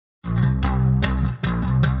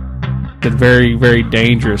It's very, very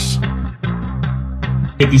dangerous.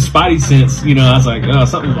 Get these spidey sense, I was like, oh,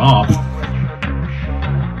 something's off.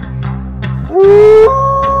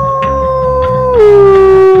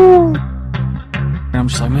 And I'm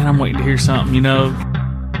just like, man, I'm waiting to hear something, Keep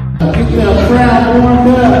that crowd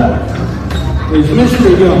warmed up. Is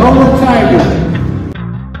Mr. Jehovah Tiger.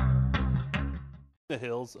 The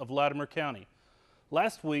hills of Latimer County.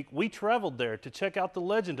 Last week, we traveled there to check out the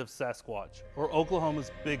legend of Sasquatch, or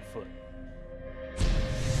Oklahoma's Bigfoot.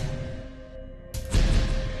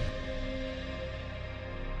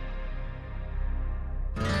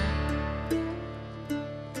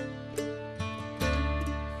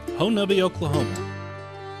 Honobia, Oklahoma.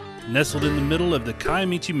 Nestled in the middle of the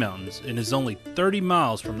Kiamichi Mountains and is only 30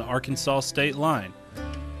 miles from the Arkansas state line.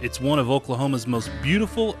 It's one of Oklahoma's most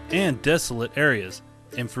beautiful and desolate areas,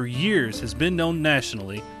 and for years has been known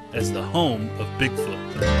nationally as the home of Bigfoot.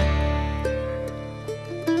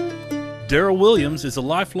 Darrell Williams is a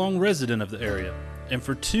lifelong resident of the area, and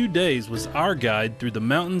for 2 days was our guide through the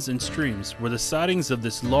mountains and streams where the sightings of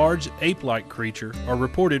this large ape-like creature are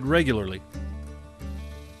reported regularly.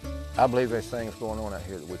 I believe there's things going on out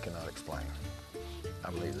here that we cannot explain. I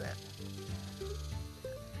believe that.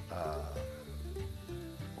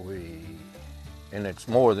 And it's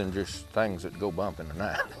more than just things that go bump in the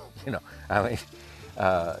night.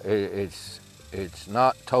 It's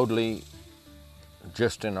not totally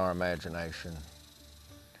just in our imagination.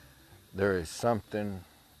 There is something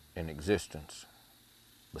in existence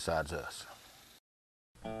besides us.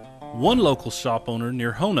 One local shop owner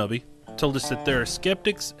near Honobia told us that there are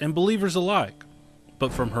skeptics and believers alike,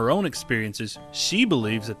 but from her own experiences, she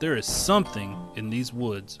believes that there is something in these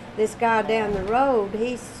woods. This guy down the road,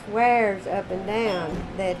 he swears up and down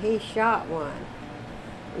that he shot one.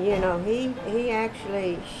 He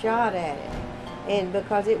actually shot at it, and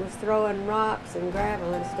because it was throwing rocks and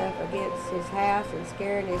gravel and stuff against his house and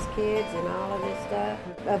scaring his kids and all of this stuff.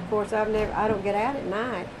 Of course, I don't get out at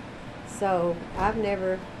night, so I've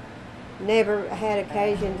never had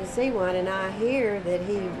occasion to see one, and I hear that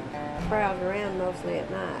he prowls around mostly at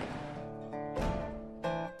night.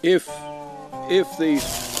 If these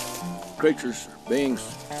creatures, beings,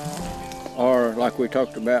 are like we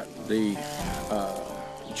talked about, the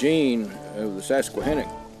gene of the Susquehannock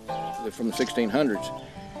from the 1600s,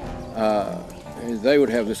 they would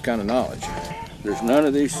have this kind of knowledge. There's none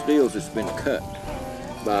of these steels that's been cut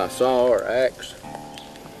by a saw or axe.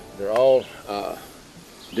 They're all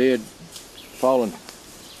dead, fallen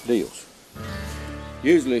deals.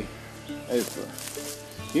 Usually, if a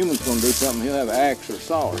human's going to do something, he'll have an axe or a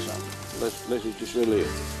saw or something. Unless he just really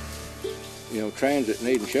is, transit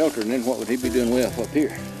needing shelter, and then what would he be doing way up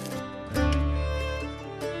here?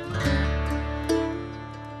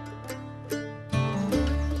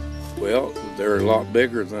 Well, they're a lot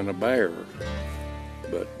bigger than a bear,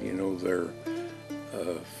 but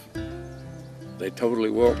they totally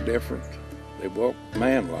walk different. They walk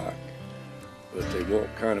man-like, but they walk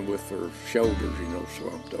kind of with their shoulders,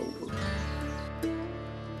 slumped over.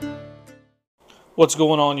 What's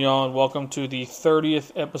going on, y'all? And welcome to the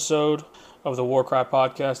 30th episode of the War Cry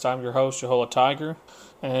Podcast. I'm your host, Jehovah Tiger,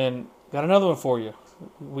 and got another one for you.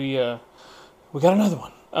 We got another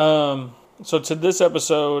one. So this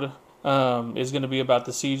episode is going to be about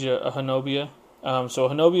the siege of Honobia. So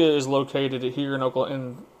Honobia is located here in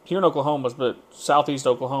Oklahoma, but southeast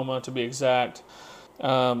Oklahoma to be exact.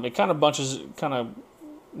 It kind of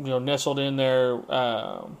nestled in there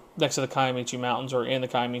next to the Kiamichi Mountains, or in the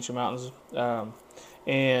Kiamichi Mountains.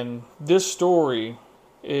 And this story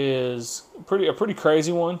is a pretty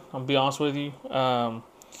crazy one, I'll be honest with you.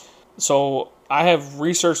 So I have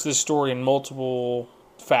researched this story in multiple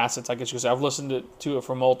facets, I guess you could say. I've listened to it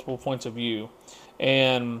from multiple points of view.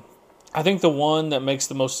 And I think the one that makes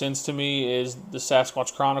the most sense to me is the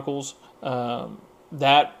Sasquatch Chronicles.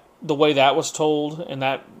 The way that was told, and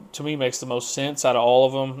that to me makes the most sense out of all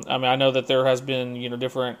of them. I mean, I know that there has been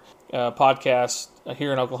different podcasts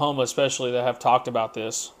here in Oklahoma, especially, that have talked about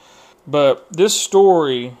this. But this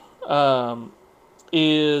story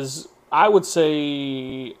is, I would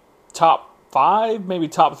say, top 5, maybe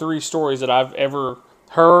top 3 stories that I've ever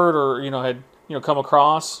heard or had come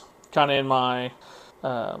across, kind of in my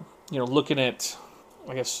looking at,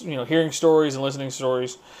 I guess, hearing stories and listening to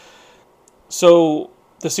stories. So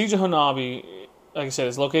the siege of Honobia, like I said,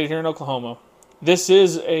 is located here in Oklahoma. This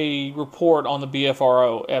is a report on the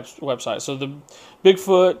BFRO website. So the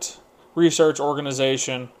Bigfoot Research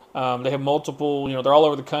Organization, they have multiple, they're all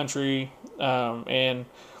over the country, and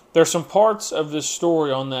there's some parts of this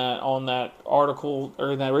story on that article,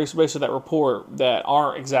 or in that basically that report, that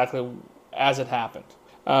aren't exactly as it happened.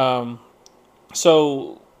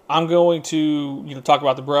 So I'm going to talk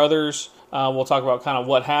about the brothers. We'll talk about kind of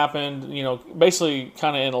what happened, basically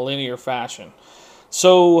kind of in a linear fashion.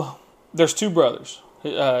 So there's two brothers,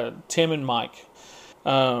 Tim and Mike.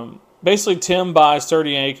 Basically, Tim buys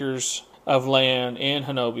 30 acres of land in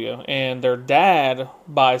Honobia, and their dad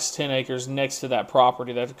buys 10 acres next to that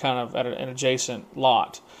property that's kind of at an adjacent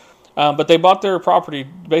lot. But they bought their property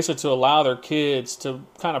basically to allow their kids to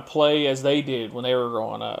kind of play as they did when they were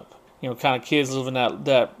growing up. Kind of kids living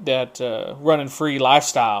that running free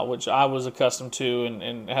lifestyle, which I was accustomed to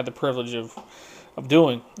and had the privilege of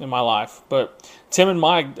doing in my life. But Tim and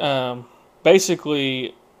Mike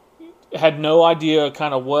basically had no idea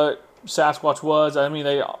kind of what Sasquatch was. I mean,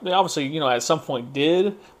 they obviously, at some point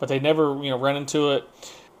did, but they never, ran into it.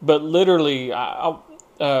 But literally,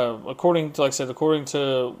 according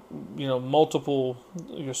to multiple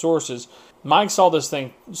sources, Mike saw this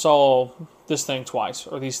thing twice,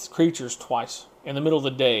 or these creatures twice, in the middle of the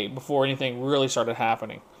day before anything really started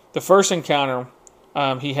happening. The first encounter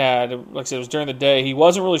he had, like I said, it was during the day. He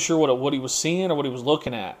wasn't really sure what he was seeing or what he was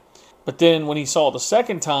looking at. But then when he saw it the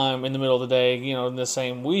second time in the middle of the day, in the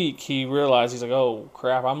same week, he realized, he's like, oh,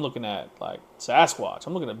 crap, I'm looking at, like, Sasquatch.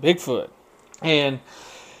 I'm looking at Bigfoot. And,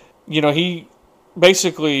 he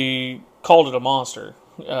basically called it a monster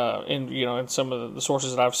in some of the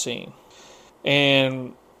sources that I've seen.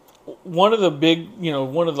 And one of the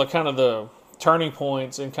kind of the turning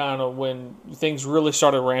points and kind of when things really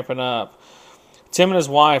started ramping up, Tim and his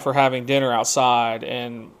wife are having dinner outside,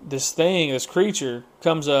 and this creature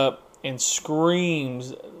comes up and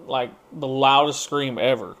screams like the loudest scream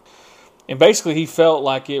ever. And basically he felt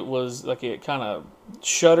like it kind of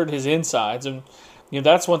shuddered his insides. And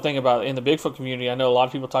that's one thing about in the Bigfoot community. I know a lot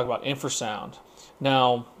of people talk about infrasound.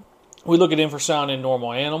 Now, we look at infrasound in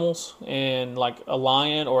normal animals, and like a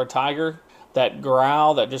lion or a tiger, that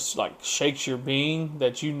growl that just like shakes your being,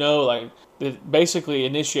 that like it basically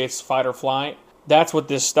initiates fight or flight. That's what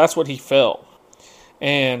he felt.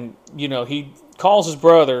 And he calls his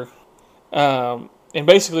brother, and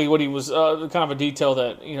basically what he was kind of a detail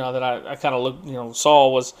that that I kind of saw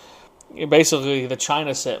was basically the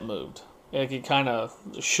China set moved. Like it kind of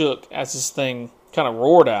shook as this thing kind of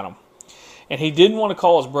roared at him. And he didn't want to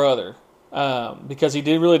call his brother because he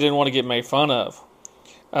really didn't want to get made fun of.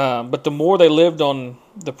 But the more they lived on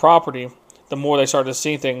the property, the more they started to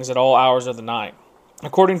see things at all hours of the night.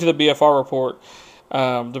 According to the BFR report,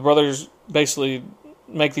 the brothers basically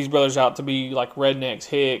make these brothers out to be like rednecks,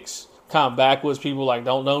 hicks, kind of backwoods people, like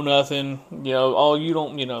don't know nothing. Oh, you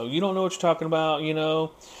don't know what you're talking about,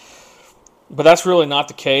 But that's really not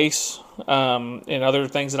the case. And other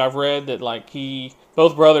things that I've read, that like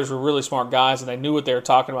both brothers were really smart guys, and they knew what they were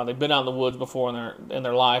talking about. They've been out in the woods before in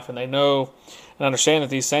their life, and they know and understand that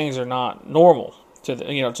these things are not normal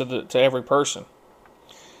to every person.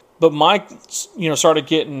 But Mike, started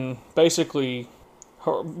getting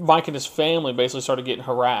Mike and his family basically started getting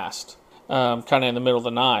harassed, kind of in the middle of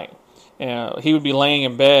the night. He would be laying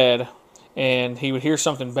in bed, and he would hear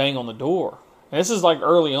something bang on the door. And this is like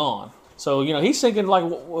early on. So, he's thinking, like,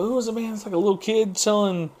 who was it, man? It's like a little kid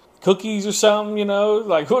selling cookies or something,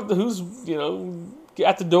 like, who's,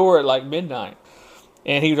 at the door at, like, midnight.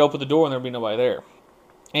 And he would open the door, and there'd be nobody there.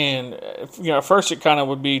 And, at first it kind of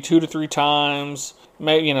would be 2 to 3 times,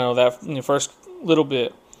 maybe, that first little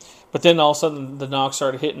bit. But then all of a sudden the knocks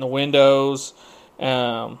started hitting the windows.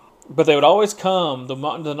 But they would always come, the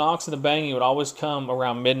knocks and the banging would always come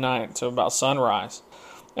around midnight to about sunrise.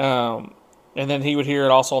 And then he would hear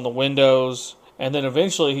it also on the windows. And then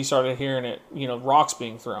eventually he started hearing it, rocks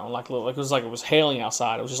being thrown. It was hailing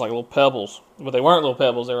outside. It was just like little pebbles. But they weren't little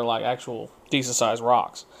pebbles. They were like actual decent-sized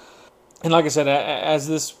rocks. And like I said, as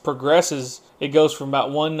this progresses, it goes from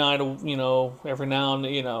about one night, every now and,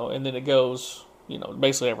 and then it goes,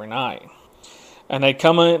 basically every night. And they'd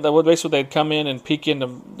come in and peek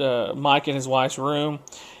into Mike and his wife's room.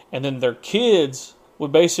 And then their kids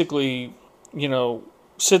would basically,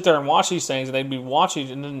 sit there and watch these things, and they'd be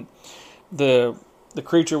watching, and then the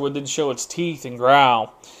creature would then show its teeth and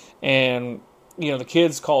growl, and the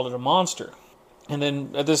kids called it a monster. And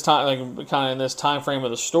then at this time, like kind of in this time frame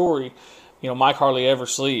of the story, Mike hardly ever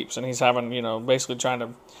sleeps, and he's having basically trying to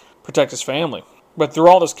protect his family. But through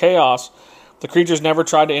all this chaos, the creatures never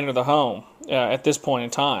tried to enter the home at this point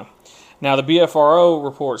in time. Now the BFRO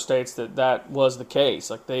report states that was the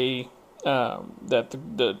case. Like that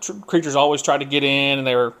the creatures always tried to get in, and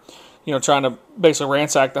they were, trying to basically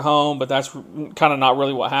ransack the home. But that's kind of not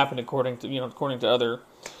really what happened, according to other,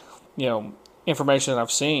 information that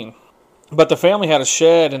I've seen. But the family had a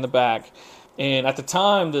shed in the back, and at the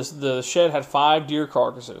time, the shed had 5 deer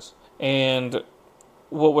carcasses. And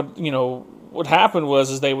what would what happened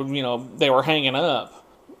was they were hanging up,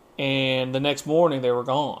 and the next morning they were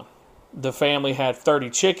gone. The family had 30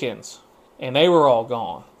 chickens, and they were all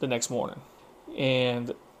gone the next morning.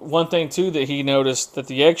 And one thing too that he noticed, that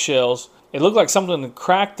the eggshells, it looked like something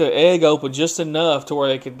cracked the egg open just enough to where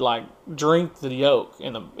they could like drink the yolk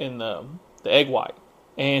in the egg white.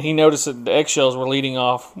 And he noticed that the eggshells were leading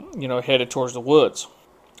off, headed towards the woods.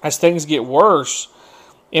 As things get worse,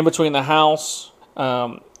 in between the house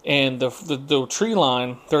and the tree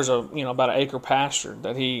line, there's about an acre pasture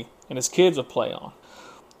that he and his kids would play on.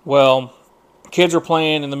 Well, kids were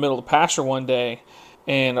playing in the middle of the pasture one day,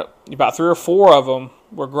 and about 3 or 4 of them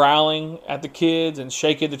were growling at the kids and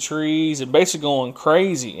shaking the trees and basically going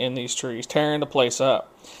crazy in these trees, tearing the place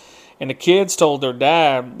up. And the kids told their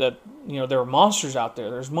dad that there were monsters out there.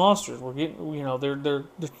 There's monsters. We're getting they're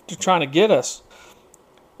trying to get us.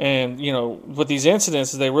 And with these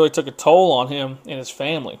incidents, they really took a toll on him and his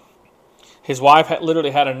family. His wife literally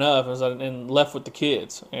had enough and left with the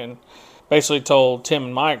kids, and basically told Tim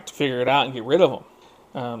and Mike to figure it out and get rid of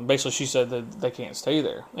them. Basically, she said that they can't stay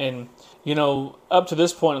there. And, up to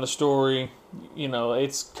this point in the story,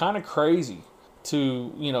 it's kind of crazy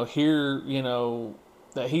to, hear,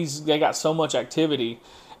 that they got so much activity.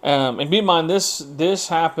 And bear in mind, this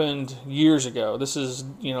happened years ago. This is,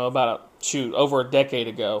 about over a decade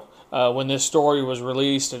ago, when this story was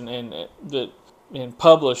released and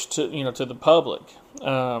published to, to the public.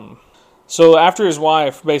 So after his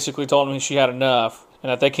wife basically told him she had enough and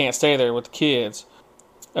that they can't stay there with the kids,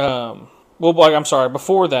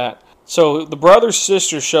 before that, so the brother's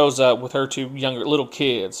sister shows up with her 2 younger little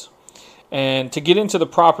kids, and to get into the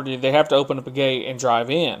property, they have to open up a gate and drive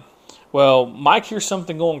in. Well, Mike hears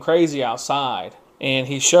something going crazy outside, and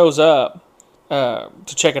he shows up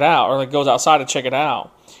to check it out, or goes outside to check it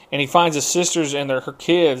out, and he finds his sisters and her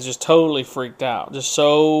kids just totally freaked out, just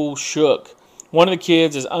so shook. One of the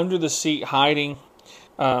kids is under the seat hiding.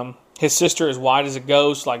 His sister is white as a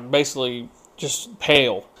ghost, basically just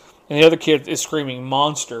pale. And the other kid is screaming,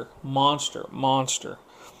 "Monster, monster, monster."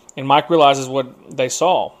 And Mike realizes what they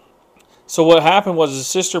saw. So what happened was his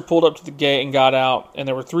sister pulled up to the gate and got out, and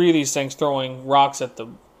there were 3 of these things throwing rocks at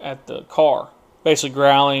the car, basically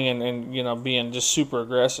growling and being just super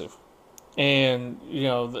aggressive. And,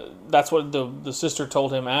 that's what the sister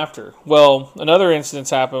told him after. Well, another incident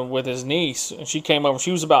happened with his niece, and she came over.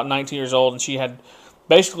 She was about 19 years old, and she had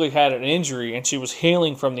basically had an injury, and she was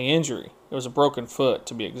healing from the injury. It was a broken foot,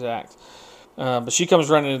 to be exact. But she comes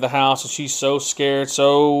running into the house, and she's so scared,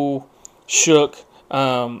 so shook.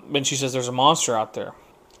 And she says, "There's a monster out there."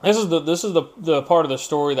 This is the part of the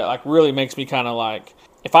story that really makes me kind of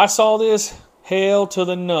if I saw this, hell to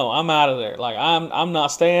the no, I'm out of there. I'm not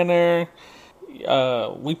staying there.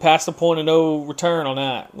 We passed the point of no return on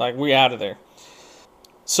that. We out of there.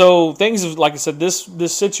 So things have, like I said,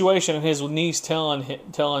 this situation and his niece telling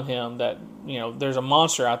him that there's a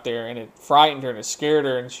monster out there, and it frightened her and it scared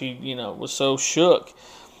her, and she was so shook.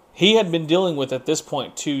 He had been dealing with at this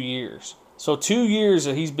point 2 years. So 2 years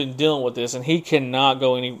that he's been dealing with this, and he cannot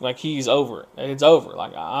go any he's over it. It's over.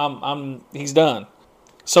 He's done.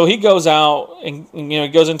 So he goes out and he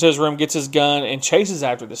goes into his room, gets his gun, and chases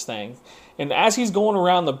after this thing. And as he's going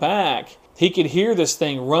around the back, he could hear this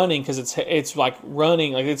thing running, because it's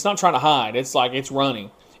running, it's not trying to hide. It's it's running,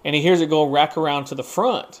 and he hears it go rack around to the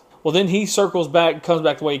front. Well, then he circles back, comes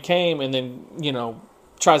back the way he came, and then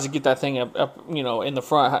tries to get that thing up in the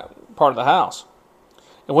front part of the house.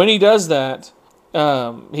 And when he does that,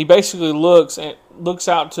 he basically looks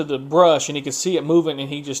out to the brush, and he can see it moving, and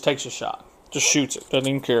he just takes a shot. Just shoots it. Doesn't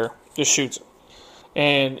even care. Just shoots it.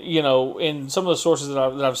 And, in some of the sources that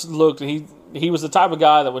I've looked, he was the type of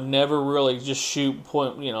guy that would never really just shoot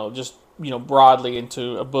broadly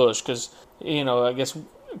into a bush. Because, I guess,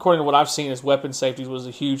 according to what I've seen, his weapon safety was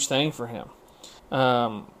a huge thing for him.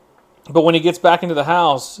 But when he gets back into the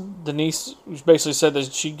house, the niece basically said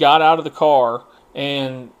that she got out of the car,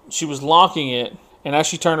 and she was locking it. And as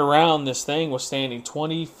she turned around, this thing was standing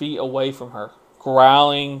 20 feet away from her,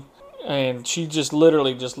 growling. And she just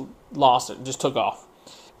literally just lost it and just took off.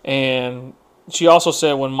 And she also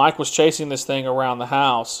said when Mike was chasing this thing around the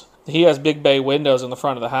house, he has big bay windows in the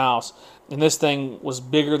front of the house, and this thing was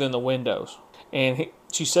bigger than the windows. And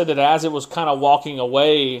she said that as it was kind of walking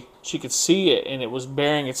away, she could see it, and it was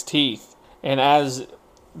baring its teeth. And as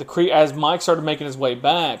Mike started making his way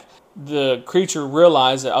back, the creature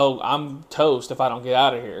realized that, oh, I'm toast if I don't get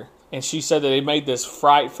out of here. And she said that it made this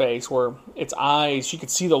fright face where its eyes, she could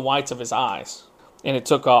see the whites of his eyes, and it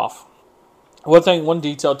took off. One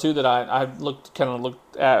detail too that I looked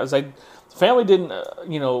at is the family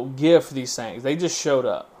didn't, gift these things. They just showed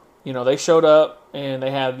up. they showed up and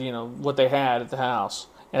they had, what they had at the house.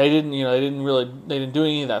 And they didn't do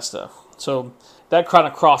any of that stuff. So that kind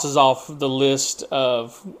of crosses off the list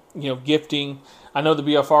of, gifting. I know the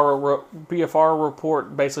BFR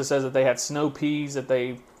report basically says that they had snow peas that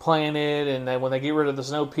they planted, and then when they get rid of the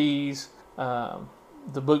snow peas,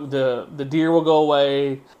 the deer will go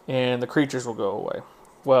away and the creatures will go away.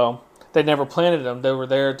 Well, they never planted them; they were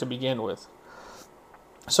there to begin with.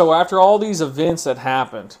 So after all these events that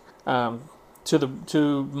happened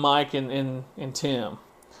to Mike and Tim,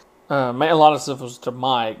 a lot of stuff was to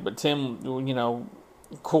Mike, but Tim,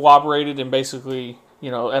 cooperated and basically,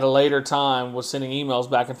 at a later time was sending emails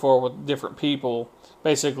back and forth with different people,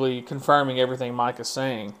 basically confirming everything Mike is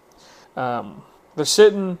saying. They're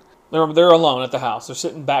alone at the house. They're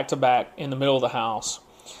sitting back to back in the middle of the house,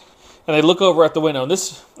 and they look over at the window. And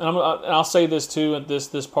I'll say this too. At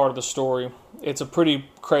this part of the story, it's a pretty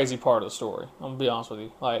crazy part of the story. I'm gonna be honest with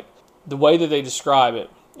you. Like the way that they describe it,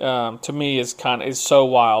 to me is so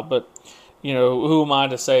wild. But who am I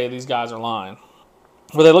to say these guys are lying?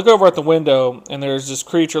 Well, they look over at the window, and there's this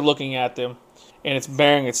creature looking at them, and it's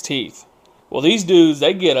baring its teeth. Well, these dudes,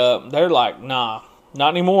 they get up. They're like, nah, not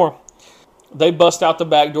anymore. They bust out the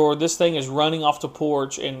back door. This thing is running off the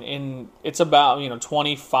porch, and it's about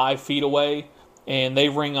 25 feet away, and they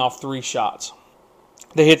ring off 3 shots.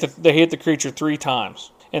 They hit the creature 3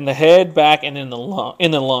 times in the head, back, and in the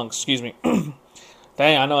lungs. Excuse me.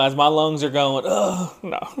 Dang, I know as my lungs are going,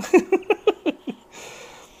 no.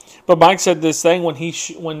 But Mike said this thing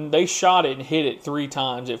when they shot it and hit it 3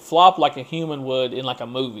 times, it flopped like a human would in like a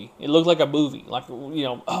movie. It looked like a movie, like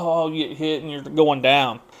you get hit and you're going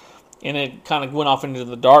down. And it kind of went off into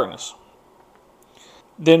the darkness.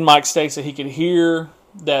 Then Mike states that he could hear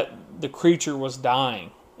that the creature was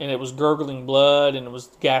dying. And it was gurgling blood and it was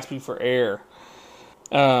gasping for air.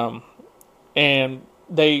 And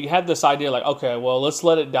they had this idea like, okay, well, let's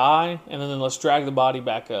let it die. And then let's drag the body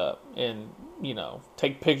back up. And,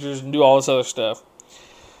 take pictures and do all this other stuff.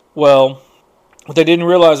 Well, what they didn't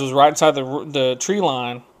realize was right inside the tree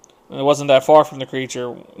line. And it wasn't that far from the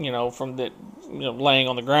creature, from the laying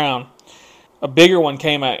on the ground. A bigger one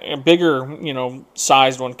came out, a bigger,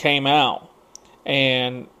 sized one came out,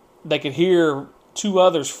 and they could hear 2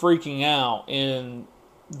 others freaking out in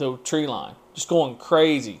the tree line, just going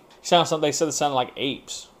crazy. They said it sounded like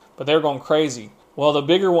apes, but they were going crazy. Well, the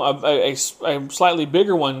bigger one, a slightly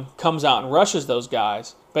bigger one, comes out and rushes those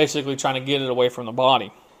guys, basically trying to get it away from the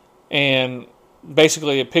body, and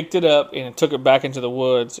basically it picked it up and it took it back into the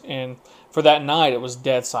woods, and for that night it was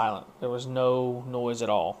dead silent. There was no noise at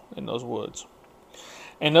all in those woods.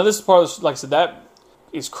 And now this is part of, like I said, that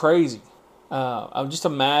is crazy. I would just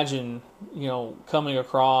imagine, coming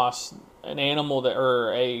across an animal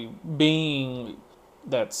or a being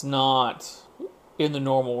that's not in the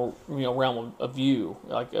normal, realm of view,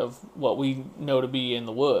 like of what we know to be in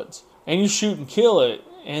the woods. And you shoot and kill it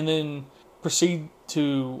and then proceed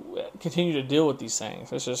to continue to deal with these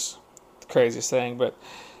things. It's just the craziest thing. But,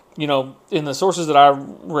 in the sources that I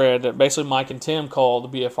read, that basically Mike and Tim call the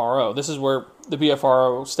BFRO. This is where the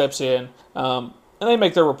BFRO steps in, and they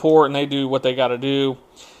make their report and they do what they got to do.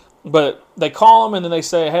 But they call them and then they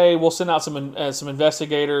say, hey, we'll send out some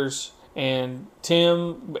investigators. And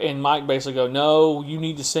Tim and Mike basically go, no, you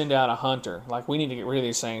need to send out a hunter. Like, we need to get rid of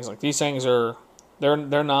these things. Like, these things are, they're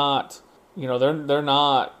not, they're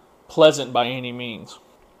not pleasant by any means.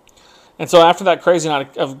 And so after that crazy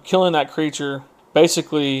night of killing that creature,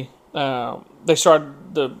 basically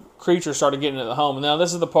the creature started getting into the home. And now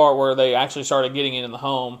this is the part where they actually started getting into the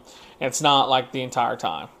home, and it's not like the entire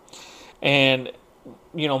time. And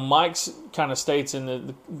Mike's kind of states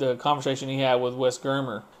in the conversation he had with Wes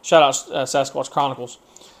Germer, shout out Sasquatch Chronicles,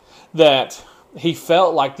 that he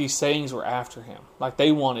felt like these things were after him. Like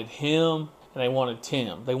they wanted him and they wanted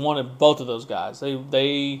Tim. They wanted both of those guys.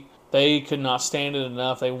 They could not stand it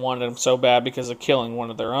enough. They wanted him so bad because of killing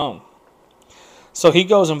one of their own. So he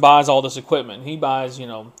goes and buys all this equipment. He buys,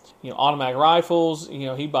 automatic rifles.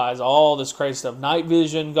 He buys all this crazy stuff, night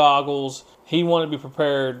vision goggles. He wanted to be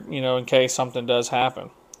prepared, in case something does happen.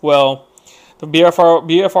 Well, the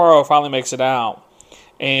BFRO finally makes it out,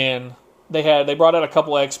 and they brought out a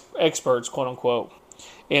couple experts, quote unquote,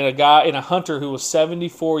 and a hunter who was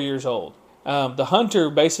 74 years old. The hunter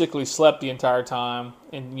basically slept the entire time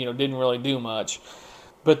and didn't really do much,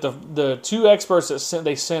 but the 2 experts that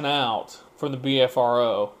they sent out from the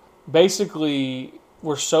BFRO basically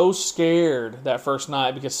were so scared that first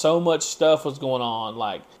night because so much stuff was going on.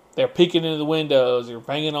 Like, they were peeking into the windows, they were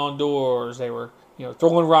banging on doors, they were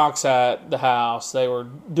throwing rocks at the house, they were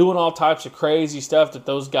doing all types of crazy stuff that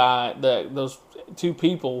those 2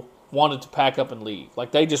 people wanted to pack up and leave.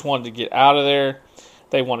 Like, they just wanted to get out of there.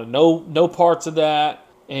 They wanted no parts of that.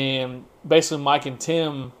 And basically Mike and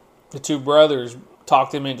Tim, the two brothers,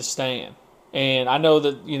 talked them into staying. And I know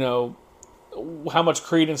that, you know, how much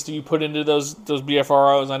credence do you put into those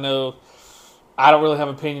BFROs? I know I don't really have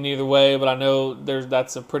an opinion either way, but I know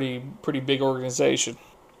that's a pretty big organization.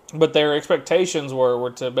 But their expectations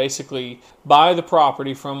were to basically buy the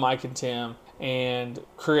property from Mike and Tim and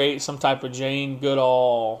create some type of Jane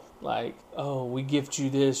Goodall, like, oh, we gift you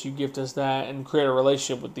this, you gift us that, and create a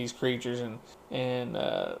relationship with these creatures. And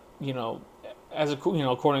you know,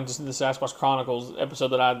 according to the Sasquatch Chronicles episode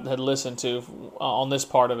that I had listened to on this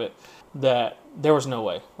part of it, that there was no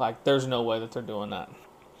way. Like, there's no way that they're doing that.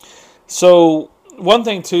 So one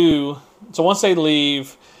thing too, so once they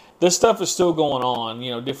leave, this stuff is still going on,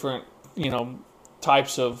 you know, different, you know,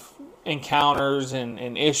 types of encounters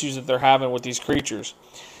and issues that they're having with these creatures.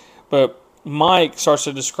 But Mike starts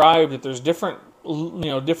to describe that there's different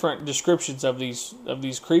descriptions of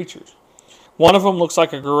these creatures. One of them looks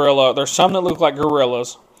like a gorilla. There's some that look like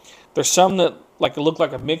gorillas. There's some that look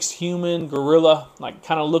like a mixed human gorilla, like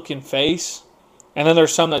kind of looking face. And then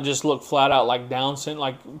there's some that just look flat out like Down syndrome,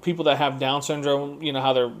 like people that have Down syndrome. You know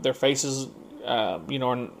how their faces,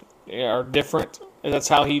 are different. That's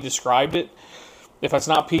how he described it. If it's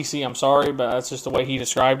not PC, I'm sorry, but that's just the way he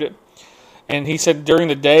described it. And he said during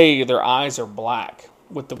the day their eyes are black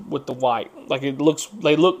with the white. Like they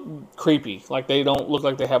look creepy. Like they don't look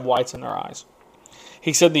like they have whites in their eyes.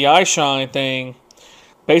 He said the eye shine thing,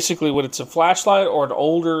 basically when it's a flashlight or an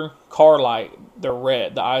older car light, they're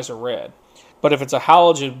red. The eyes are red. But if it's a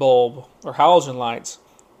halogen bulb or halogen lights,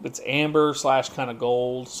 it's amber / kind of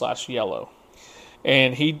gold / yellow.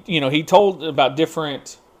 And he told about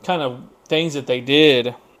different kind of things that they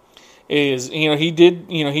did. Is,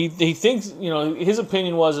 he thinks, his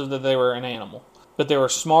opinion was that they were an animal, that they were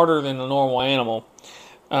smarter than a normal animal,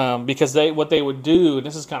 because what they would do, and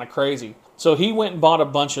this is kind of crazy. So he went and bought a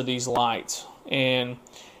bunch of these lights, and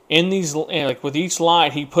in these, with each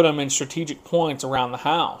light, he put them in strategic points around the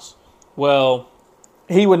house. Well,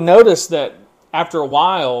 he would notice that after a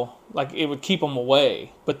while, like it would keep them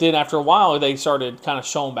away, but then after a while, they started kind of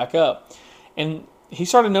showing back up, and he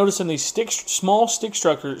started noticing these small stick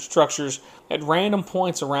structures at random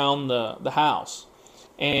points around the house.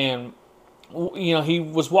 And, he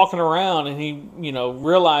was walking around and he,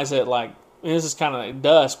 realized that, like, this is kind of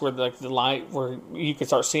dusk where the light, where you can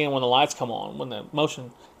start seeing when the lights come on, when the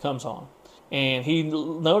motion comes on. And he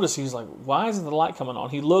noticed, he's like, why isn't the light coming on?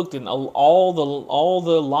 He looked and all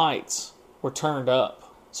the lights were turned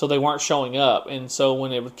up, so they weren't showing up. And so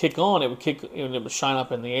when it would kick on, it would shine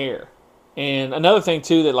up in the air. And another thing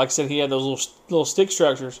too, that like I said, he had those little stick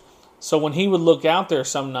structures. So when he would look out there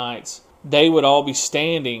some nights, they would all be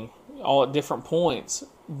standing all at different points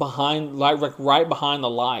behind, like right behind the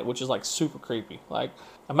light, which is like super creepy. Like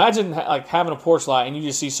imagine like having a porch light and you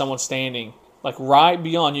just see someone standing like right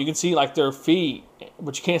beyond. You can see like their feet,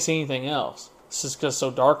 but you can't see anything else. It's just because it's so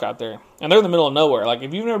dark out there, and they're in the middle of nowhere. Like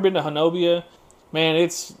if you've never been to Honobia, man,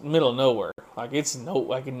 it's middle of nowhere. Like it's in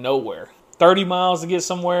nowhere. 30 miles to get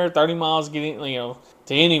somewhere, 30 miles to get, to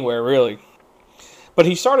anywhere, really. But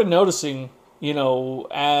he started noticing,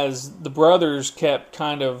 as the brothers kept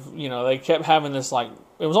kind of, they kept having this, like,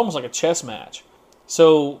 it was almost like a chess match.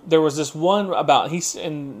 So there was this one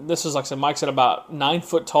and this is, like I said, Mike said, about 9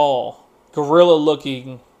 foot tall,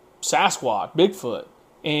 gorilla-looking Sasquatch, Bigfoot.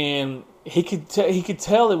 And he could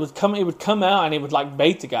tell it would come out and it would, like,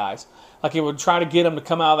 bait the guys. Like, it would try to get them to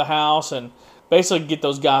come out of the house and basically get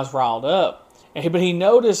those guys riled up. But he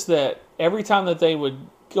noticed that every time that they would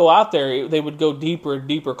go out there, they would go deeper and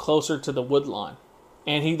deeper, closer to the wood line.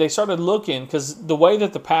 And they started looking, because the way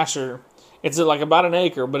that the pasture, it's like about an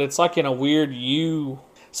acre, but it's like in a weird U.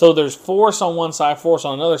 So there's forest on one side, forest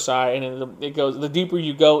on another side, and it goes, the deeper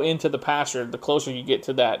you go into the pasture, the closer you get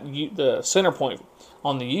to the center point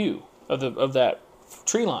on the U of that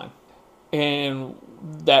tree line. And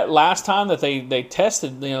that last time that they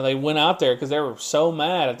tested, they went out there because they were so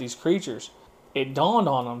mad at these creatures. It dawned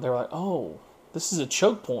on them. They were like, oh, this is a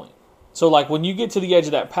choke point. So like when you get to the edge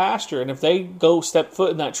of that pasture, and if they go step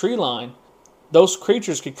foot in that tree line, those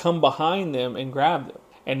creatures could come behind them and grab them.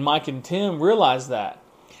 And Mike and Tim realized that.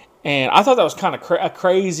 And I thought that was kind of a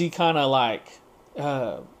crazy kind of like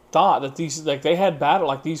thought that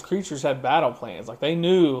these creatures had battle plans. Like they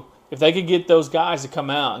knew if they could get those guys to come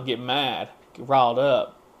out and get mad, get riled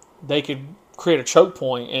up, they could create a choke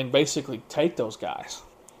point and basically take those guys.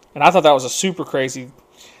 And I thought that was a super crazy,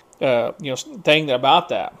 thing about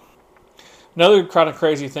that. Another kind of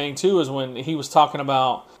crazy thing too is when he was talking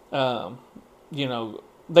about,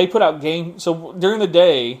 they put out game. So during the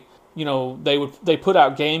day, they put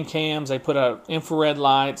out game cams, they put out infrared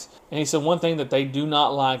lights, and he said one thing that they do not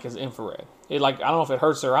like is infrared. I don't know if it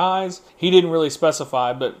hurts their eyes. He didn't really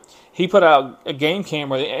specify, but he put out a game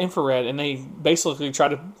camera, the infrared, and they basically tried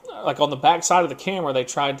to, like on the back side of the camera, they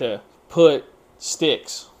tried to put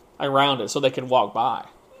sticks around it so they could walk by.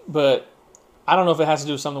 But I don't know if it has to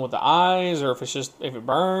do with something with the eyes or if it's just if it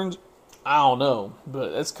burns. I don't know,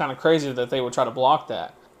 but it's kind of crazy that they would try to block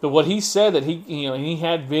that. But what he said that he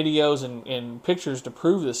had videos and pictures to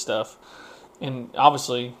prove this stuff, and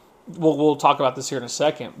obviously we'll talk about this here in a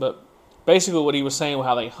second. But basically, what he was saying,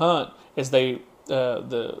 how they hunt, is the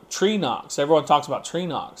tree knocks. Everyone talks about tree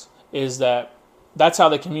knocks. Is that's how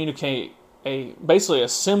they communicate basically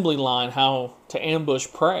assembly line how to ambush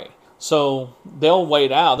prey. So they'll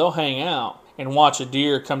wait out, they'll hang out and watch a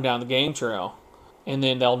deer come down the game trail, and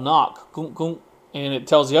then they'll knock, goom, goom, and it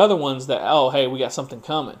tells the other ones that, oh, hey, we got something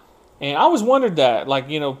coming. And I always wondered that,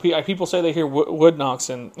 people say they hear wood knocks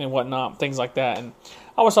and whatnot, things like that, and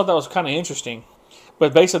I always thought that was kind of interesting.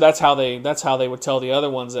 But basically, that's how they would tell the other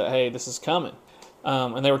ones that, hey, this is coming.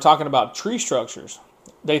 And they were talking about tree structures.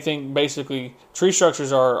 They think basically tree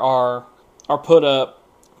structures are put up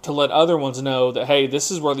to let other ones know that, hey,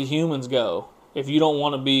 this is where the humans go. If you don't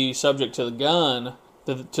want to be subject to the gun,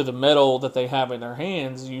 to the metal that they have in their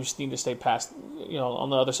hands, you just need to stay past, on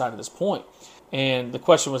the other side of this point. And the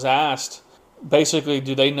question was asked, basically,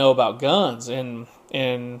 do they know about guns? And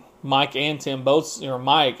Mike and Tim both,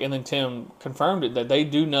 Mike and then Tim confirmed it, that they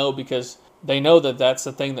do know, because they know that that's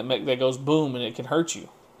the thing that goes boom and it can hurt you.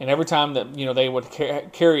 And every time that, they would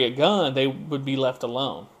carry a gun, they would be left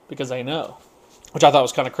alone because they know. Which I thought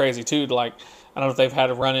was kind of crazy too. I don't know if they've had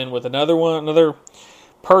a run in with another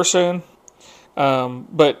person.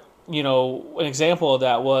 But an example of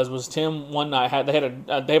that was Tim one night they have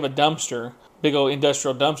a dumpster, big old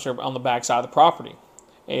industrial dumpster on the back side of the property,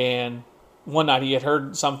 and one night he had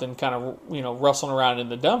heard something kind of rustling around in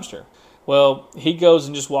the dumpster. Well, he goes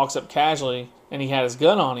and just walks up casually, and he had his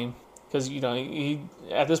gun on him because he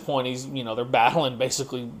at this point he's they're battling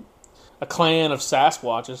basically a clan of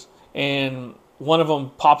Sasquatches, and one of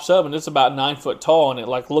them pops up, and it's about 9 foot tall, and it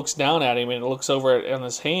looks down at him, and it looks over on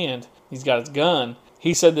his hand. He's got his gun.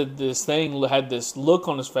 He said that this thing had this look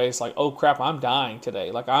on his face, like, oh crap, I'm dying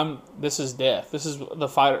today. This is death. This is the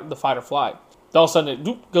fight or flight. All of a sudden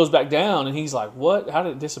it goes back down, and he's like, what? How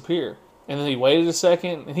did it disappear? And then he waited a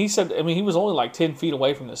second, and he said, he was only 10 feet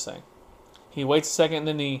away from this thing. He waits a second, and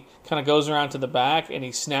then he kind of goes around to the back, and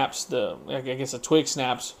he snaps I guess a twig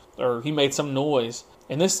snaps, or he made some noise,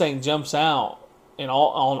 and this thing jumps out on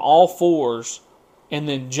all fours, and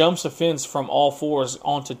then jumps the fence from all fours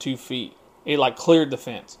onto 2 feet. It cleared the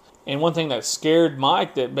fence. And one thing that scared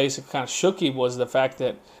Mike, that basically kind of shook him, was the fact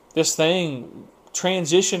that this thing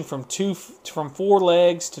transitioned from 4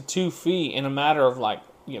 legs to 2 feet in a matter of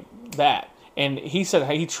that. And he said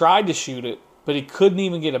he tried to shoot it, but he couldn't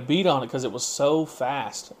even get a beat on it because it was so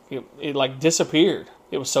fast. It disappeared.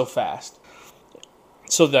 It was so fast.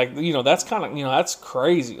 So that's kind of that's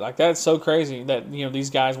crazy. That's so crazy that these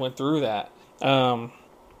guys went through that. Like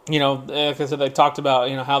I said, they talked about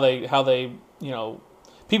how they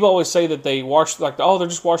people always say that they wash they're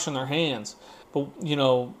just washing their hands, but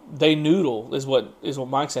they noodle is what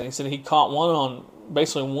Mike said. He said he caught one.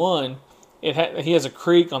 He has a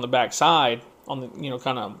creek on the back side on the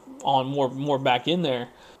kind of on more back in there,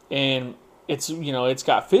 and it's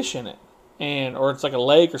got fish in it. Or it's like a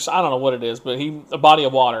lake, or I don't know what it is, but a body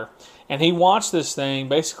of water. And he watched this thing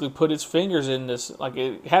basically put its fingers in this,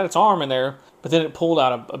 it had its arm in there, but then it pulled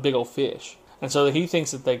out a big old fish. And so he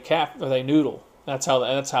thinks that they noodle. That's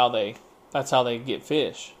how they get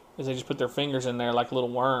fish. Is they just put their fingers in there like little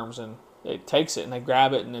worms, and it takes it and they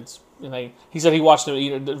grab it, and he said he watched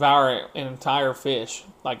them devour an entire fish,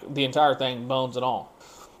 the entire thing, bones and all.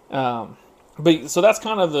 But so that's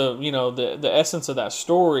kind of the essence of that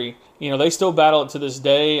story. They still battle it to this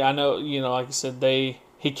day. I know, like I said,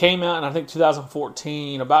 he came out in, I think,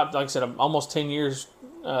 2014, about, like I said, almost 10 years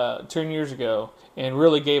ago, and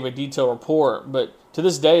really gave a detailed report. But to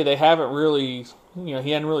this day, they haven't really, he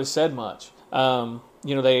hadn't really said much. A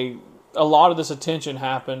lot of this attention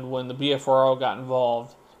happened when the BFRO got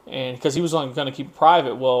involved, and because he was only going to keep it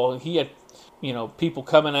private. Well, he had people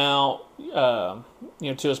coming out, to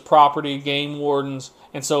his property, game wardens.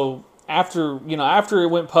 And so after it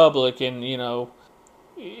went public, and,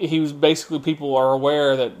 he was basically, people are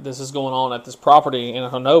aware that this is going on at this property in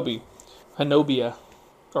Honobia,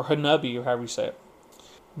 or however you say it.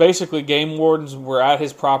 Basically, game wardens were at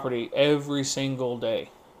his property every single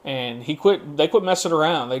day. And they quit messing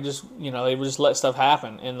around. They just, they would just let stuff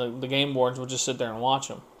happen. And the game wardens would just sit there and watch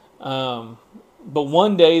them. But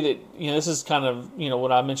one day that, this is kind of,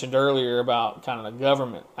 what I mentioned earlier about kind of the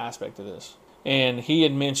government aspect of this. And he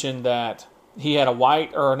had mentioned that he had a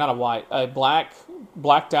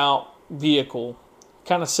blacked out vehicle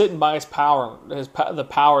kind of sitting by the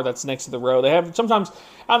power that's next to the road. They have, sometimes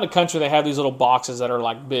out in the country, they have these little boxes that are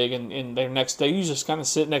like big, and they're they usually just kind of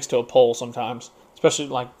sit next to a pole sometimes, especially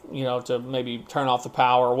like, to maybe turn off the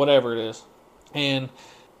power or whatever it is. And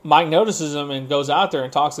Mike notices him and goes out there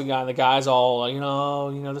and talks to the guy, and the guy's all like,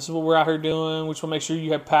 this is what we're out here doing. We just want to make sure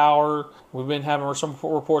you have power. We've been having some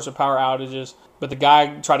reports of power outages. But the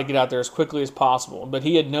guy tried to get out there as quickly as possible. But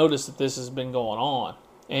he had noticed that this has been going on.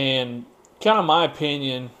 And kind of my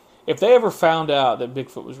opinion, if they ever found out that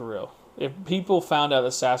Bigfoot was real, if people found out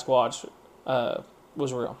that Sasquatch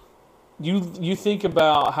was real, you think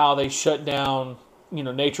about how they shut down,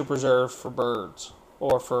 nature preserves for birds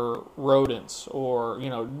or for rodents or,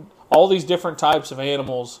 all these different types of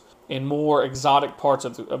animals in more exotic parts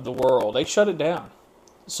of the world. They shut it down.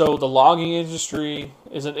 So the logging industry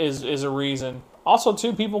is a reason. Also,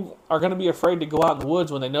 too, people are going to be afraid to go out in the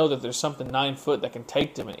woods when they know that there's something 9 foot that can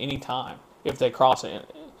take them at any time if they cross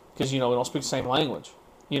it. Because, we don't speak the same language.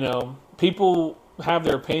 People have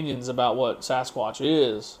their opinions about what Sasquatch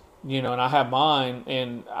is, and I have mine.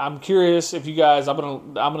 And I'm curious if you guys, that's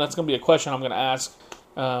going to be a question I'm going to ask.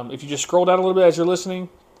 If you just scroll down a little bit as you're listening,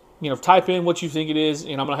 type in what you think it is,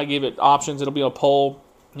 and I'm going to give it options. It'll be a poll.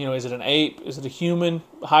 Is it an ape? Is it a human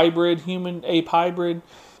ape hybrid?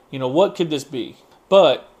 What could this be?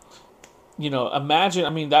 But, imagine,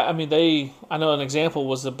 I know an example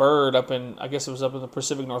was the bird up in the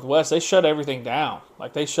Pacific Northwest. They shut everything down.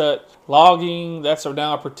 Like, they shut logging. That's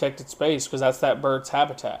now a protected space because that's that bird's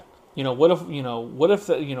habitat. What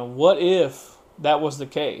if that was the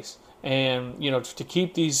case? And, to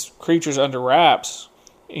keep these creatures under wraps,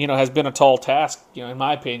 has been a tall task, in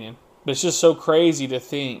my opinion. But it's just so crazy to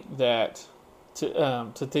think that,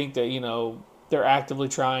 they're actively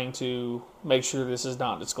trying to make sure this is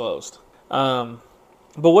not disclosed. But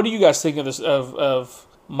what do you guys think of this, of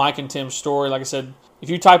Mike and Tim's story? Like I said, if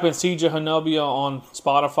you type in CJ Honobia on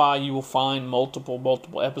Spotify, you will find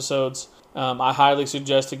multiple episodes. I highly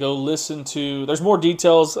suggest to go listen to. There's more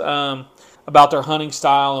details about their hunting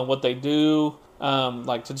style and what they do,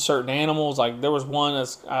 like to certain animals. Like there was one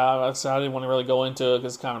that's I didn't want to really go into it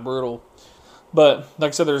because it's kind of brutal. But like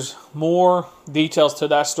I said, there's more details to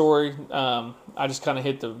that story. I just kind of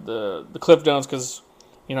hit the cliff notes because,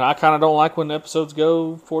 I kind of don't like when episodes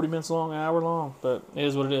go 40 minutes long, an hour long. But it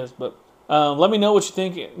is what it is. But let me know what you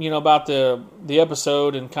think, about the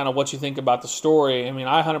episode and kind of what you think about the story. I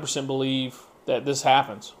 100% believe that this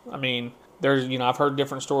happens. There's, I've heard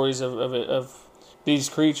different stories of these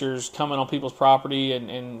creatures coming on people's property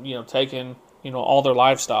and taking, all their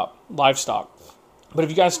livestock. But if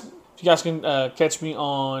you guys can catch me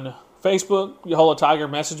on Facebook, Yehola Tiger,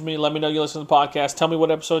 message me. Let me know you listen to the podcast. Tell me what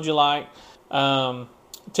episode you like.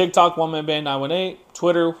 TikTok, One Man Band 918.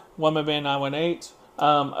 Twitter, One Man Band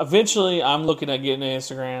 918. Eventually, I'm looking at getting an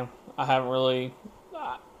Instagram. I haven't really.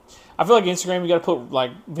 I feel like Instagram, you got to put like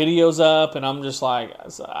videos up, and I'm just like,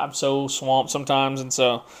 I'm so swamped sometimes, and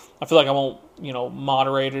so I feel like I won't,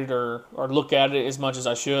 moderate it or look at it as much as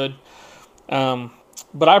I should.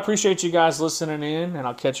 But I appreciate you guys listening in, and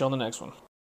I'll catch you on the next one.